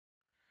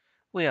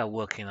We are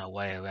working our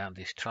way around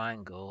this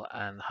triangle,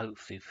 and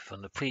hopefully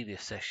from the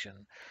previous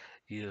session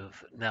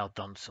you've now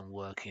done some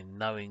work in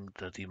knowing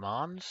the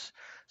demands.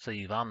 So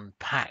you've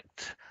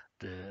unpacked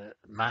the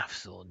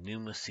maths or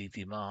numeracy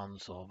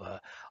demands of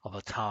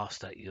a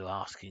task that you're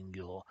asking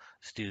your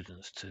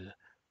students to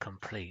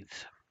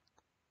complete.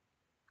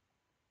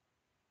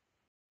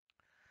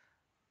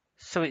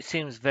 So it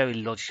seems very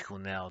logical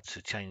now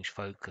to change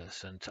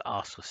focus and to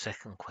ask a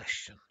second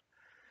question.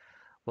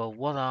 Well,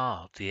 what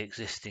are the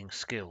existing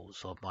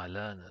skills of my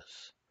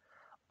learners?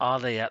 Are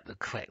they at the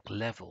correct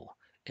level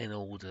in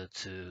order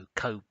to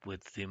cope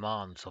with the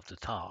demands of the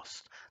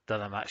task that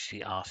I'm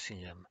actually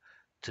asking them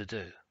to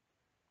do?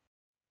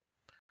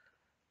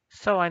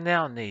 So I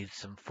now need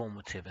some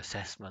formative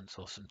assessments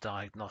or some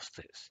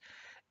diagnostics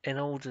in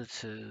order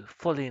to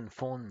fully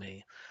inform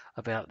me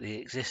about the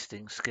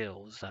existing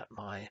skills that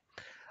my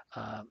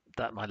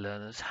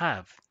learners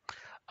have,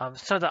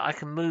 so that I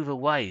can move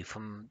away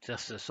from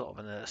just a sort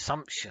of an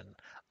assumption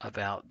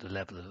about the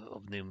level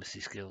of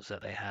numeracy skills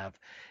that they have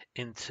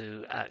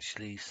into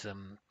actually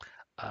some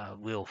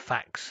real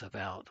facts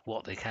about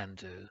what they can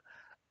do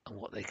and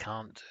what they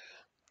can't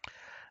do.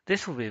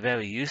 This will be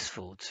very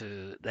useful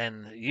to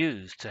then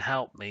use to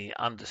help me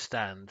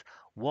understand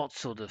what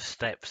sort of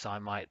steps I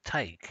might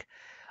take,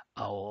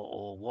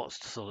 or what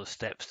sort of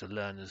steps the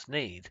learners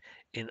need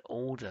in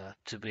order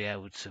to be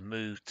able to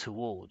move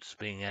towards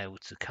being able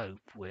to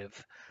cope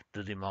with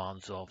the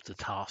demands of the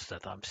task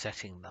that I'm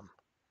setting them.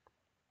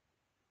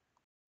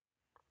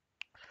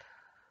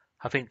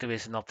 I think there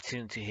is an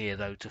opportunity here,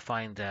 though, to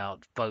find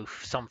out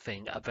both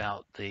something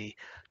about the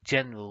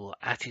general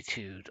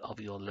attitude of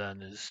your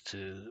learners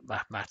to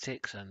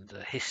mathematics and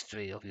the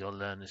history of your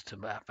learners to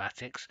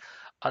mathematics,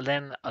 and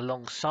then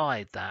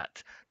alongside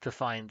that to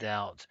find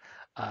out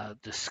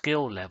the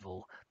skill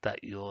level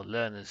that your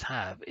learners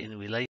have in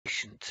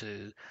relation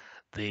to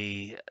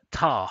the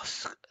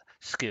task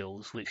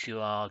skills which you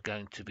are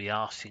going to be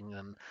asking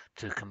them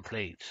to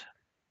complete.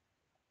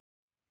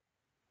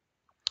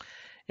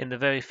 In the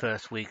very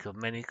first week of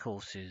many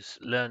courses,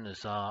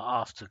 learners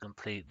are asked to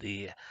complete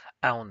the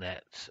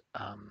ALNET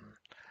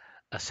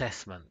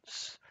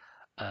assessments.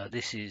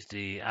 This is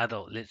the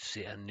Adult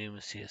Literacy and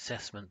Numeracy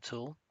Assessment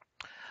Tool,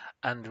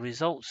 and the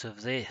results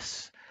of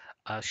this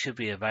should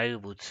be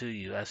available to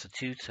you as a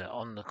tutor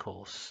on the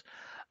course,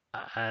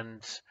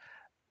 and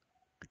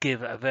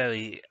give a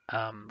very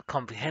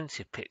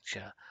comprehensive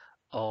picture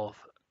of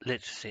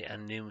literacy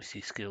and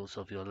numeracy skills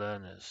of your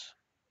learners.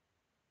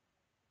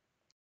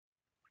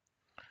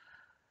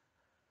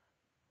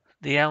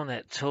 The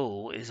LNet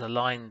tool is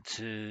aligned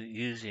to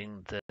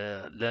using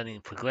the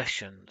learning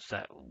progressions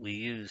that we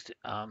used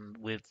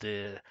with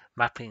the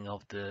mapping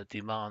of the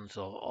demands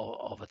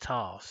of a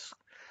task.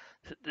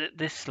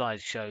 This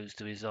slide shows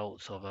the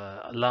results of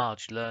a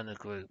large learner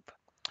group,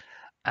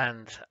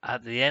 and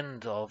at the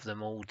end of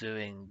them all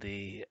doing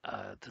the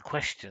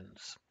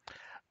questions,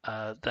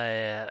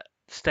 their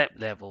step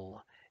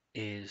level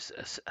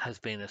has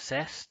been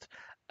assessed,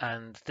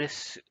 and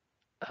this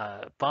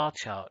bar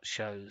chart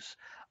shows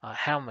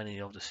how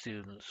many of the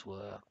students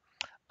were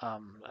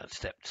at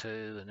step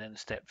 2, and then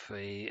step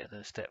 3, and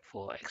then step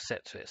 4,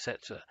 etc.,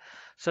 etc.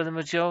 So the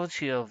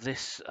majority of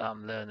this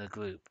learner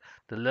group,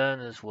 the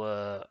learners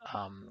were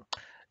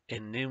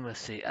in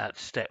numeracy at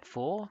step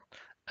 4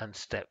 and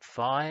step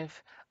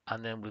 5,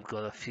 and then we've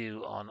got a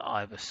few on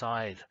either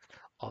side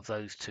of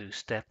those two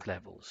step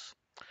levels.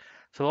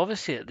 So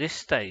obviously at this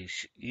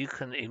stage, you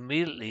can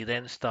immediately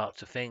then start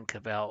to think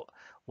about,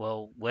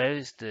 well, where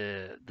is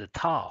the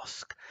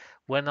task?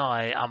 When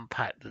I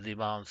unpack the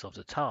demands of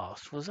the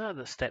task, was that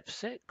at step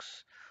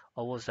 6?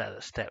 Or was that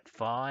at step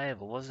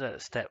 5? Or was that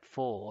at step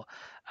 4?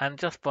 And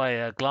just by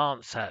a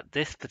glance at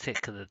this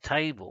particular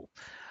table,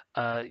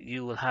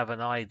 you will have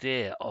an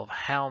idea of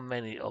how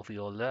many of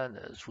your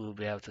learners will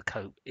be able to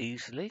cope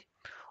easily,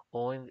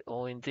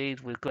 or indeed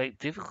with great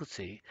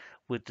difficulty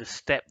with the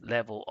step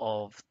level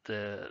of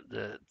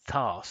the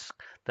task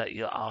that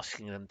you're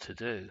asking them to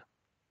do.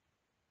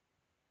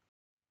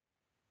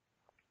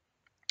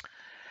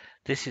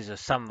 This is a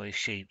summary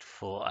sheet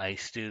for a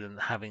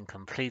student having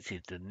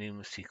completed the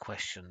numeracy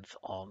questions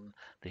on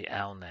the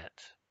ALNet.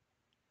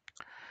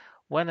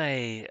 When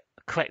a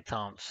correct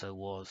answer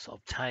was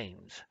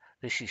obtained,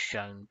 this is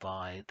shown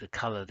by the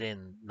coloured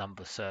in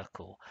number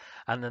circle,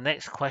 and the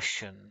next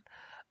question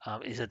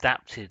is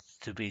adapted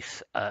to be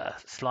a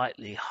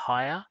slightly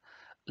higher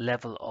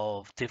level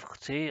of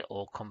difficulty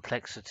or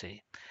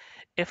complexity.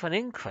 If an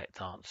incorrect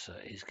answer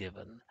is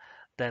given,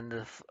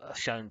 then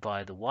shown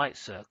by the white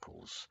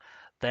circles,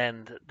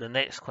 then the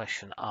next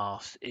question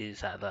asked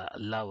is at a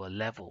lower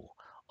level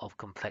of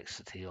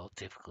complexity or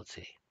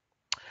difficulty.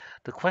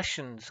 The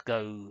questions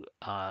go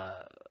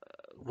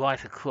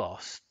right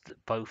across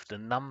both the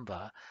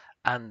number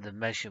and the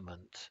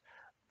measurement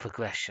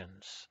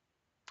progressions.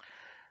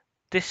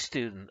 This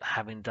student,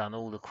 having done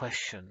all the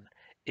question,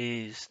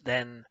 is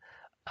then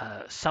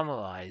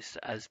summarized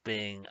as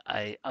being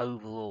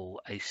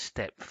overall a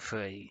step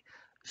 3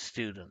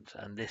 student,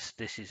 and this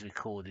is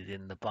recorded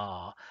in the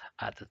bar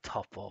at the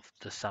top of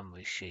the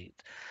summary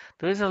sheet.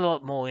 There is a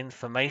lot more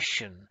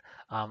information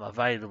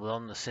available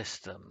on the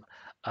system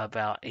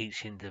about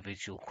each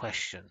individual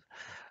question,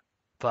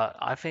 but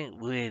I think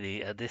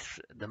really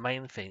the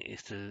main thing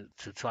is to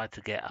try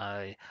to get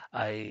a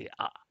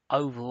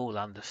overall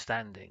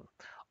understanding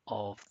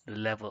of the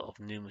level of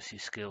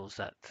numeracy skills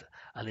that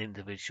an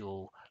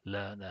individual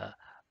learner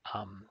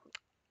um,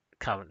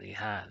 currently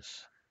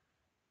has.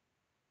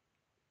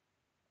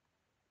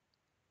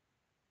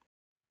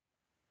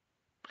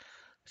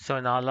 So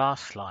in our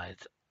last slide,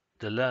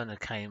 the learner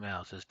came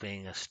out as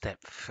being a step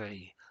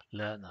 3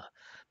 learner.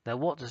 Now,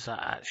 what does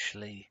that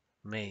actually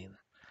mean?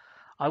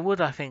 I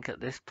would, I think, at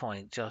this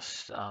point,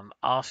 just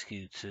ask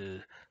you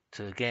to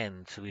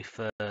again to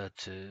refer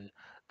to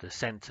the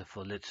Centre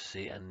for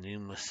Literacy and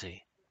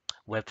Numeracy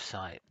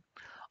website.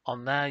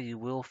 On there, you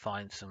will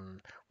find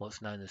some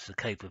what's known as the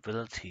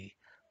capability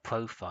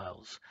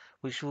profiles,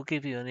 which will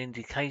give you an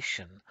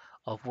indication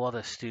of what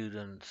a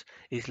student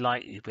is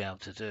likely to be able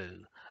to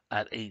do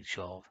at each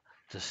of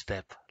the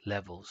step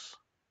levels.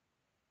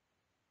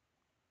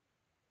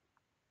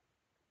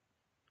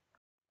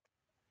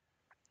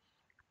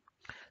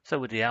 So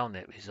with the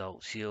ALNet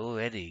results, you're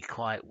already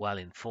quite well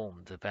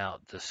informed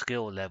about the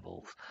skill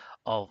levels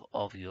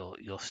of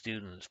your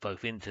students,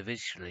 both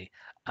individually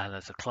and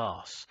as a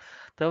class.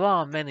 There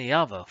are many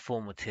other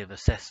formative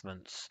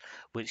assessments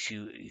which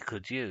you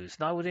could use,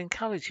 and I would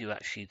encourage you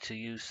actually to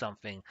use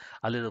something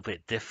a little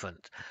bit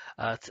different.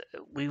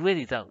 We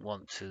really don't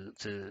want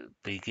to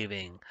be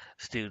giving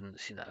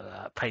students,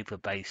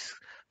 paper-based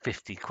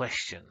 50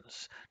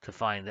 questions to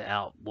find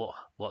out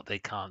what they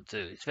can't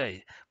do.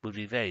 Would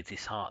be very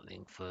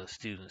disheartening for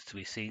students to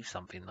receive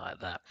something like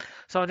that.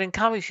 So I'd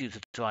encourage you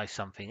to try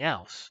something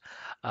else.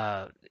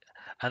 Uh,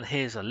 and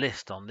here's a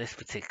list on this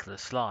particular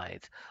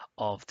slide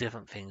of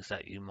different things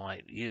that you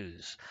might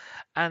use.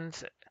 And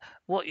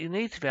what you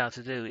need to be able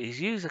to do is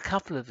use a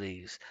couple of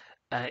these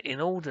in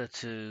order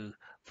to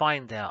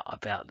find out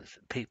about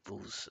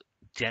people's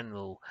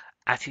general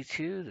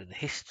attitude and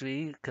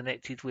history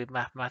connected with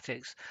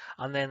mathematics,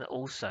 and then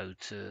also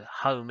to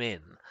home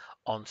in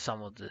on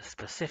some of the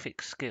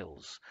specific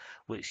skills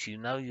which you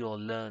know your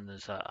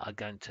learners are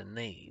going to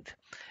need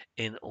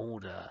in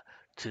order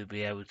to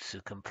be able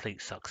to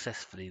complete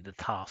successfully the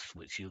tasks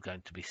which you're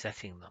going to be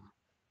setting them.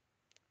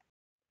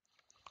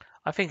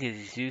 I think it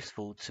is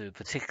useful to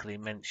particularly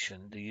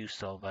mention the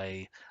use of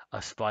a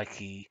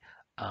spiky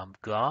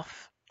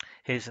graph.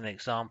 Here's an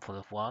example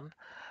of one,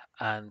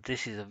 and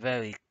this is a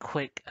very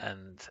quick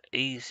and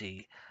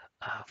easy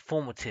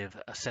formative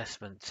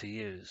assessment to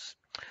use.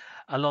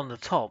 Along the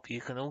top,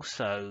 you can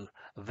also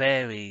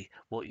vary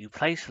what you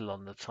place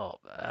along the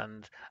top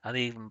and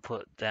even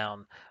put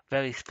down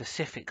very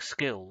specific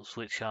skills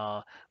which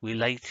are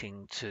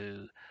relating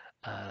to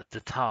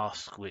the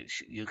task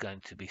which you're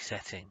going to be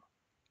setting.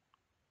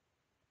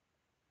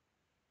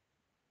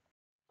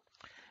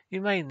 You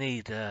may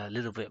need a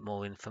little bit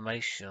more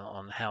information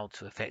on how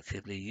to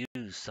effectively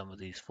use some of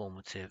these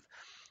formative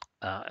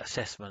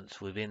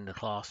assessments within the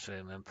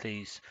classroom, and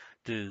please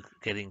do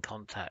get in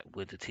contact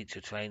with the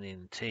teacher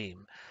training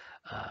team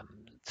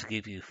to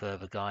give you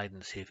further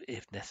guidance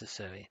if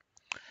necessary.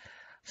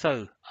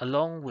 So,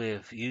 along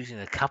with using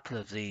a couple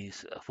of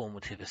these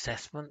formative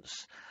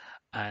assessments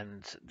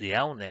and the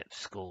LNet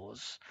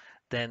scores,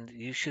 then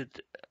you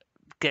should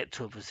get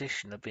to a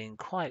position of being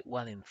quite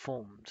well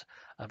informed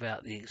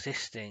about the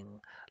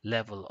existing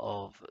level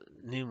of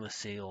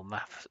numeracy or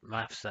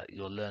maths that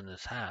your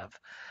learners have,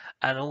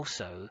 and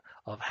also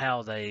of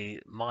how they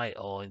might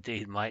or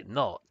indeed might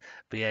not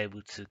be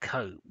able to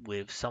cope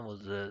with some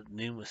of the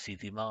numeracy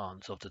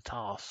demands of the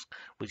task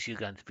which you're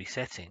going to be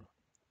setting.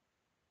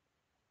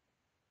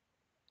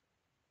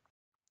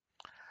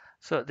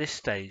 So at this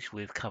stage,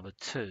 we've covered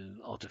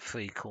two of the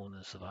three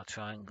corners of our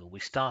triangle. We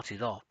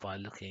started off by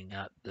looking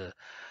at the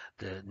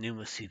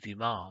numeracy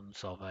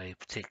demands of a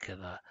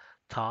particular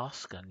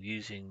task and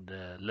using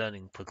the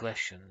learning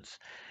progressions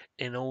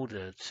in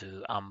order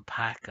to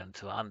unpack and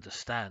to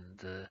understand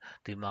the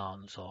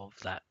demands of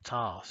that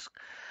task.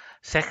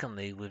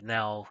 Secondly, we've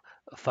now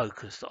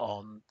focused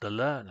on the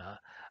learner,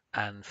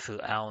 and through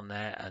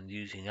OwlNet and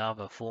using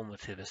other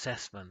formative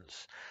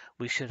assessments,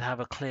 we should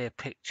have a clear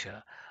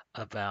picture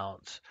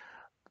about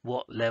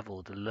what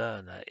level the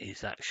learner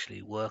is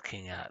actually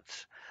working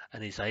at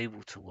and is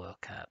able to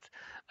work at.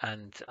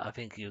 And I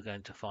think you're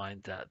going to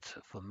find that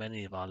for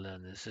many of our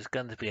learners, there's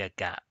going to be a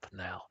gap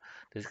now.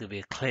 There's going to be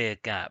a clear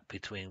gap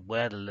between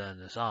where the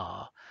learners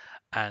are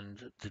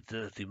and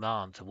the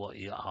demands of what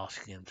you're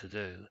asking them to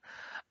do.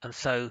 And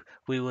so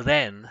we will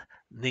then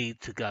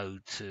need to go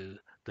to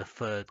the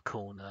third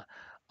corner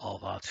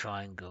of our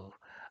triangle.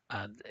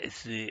 And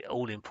it's the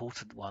all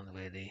important one,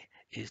 really,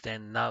 is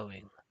then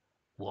knowing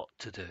what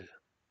to do.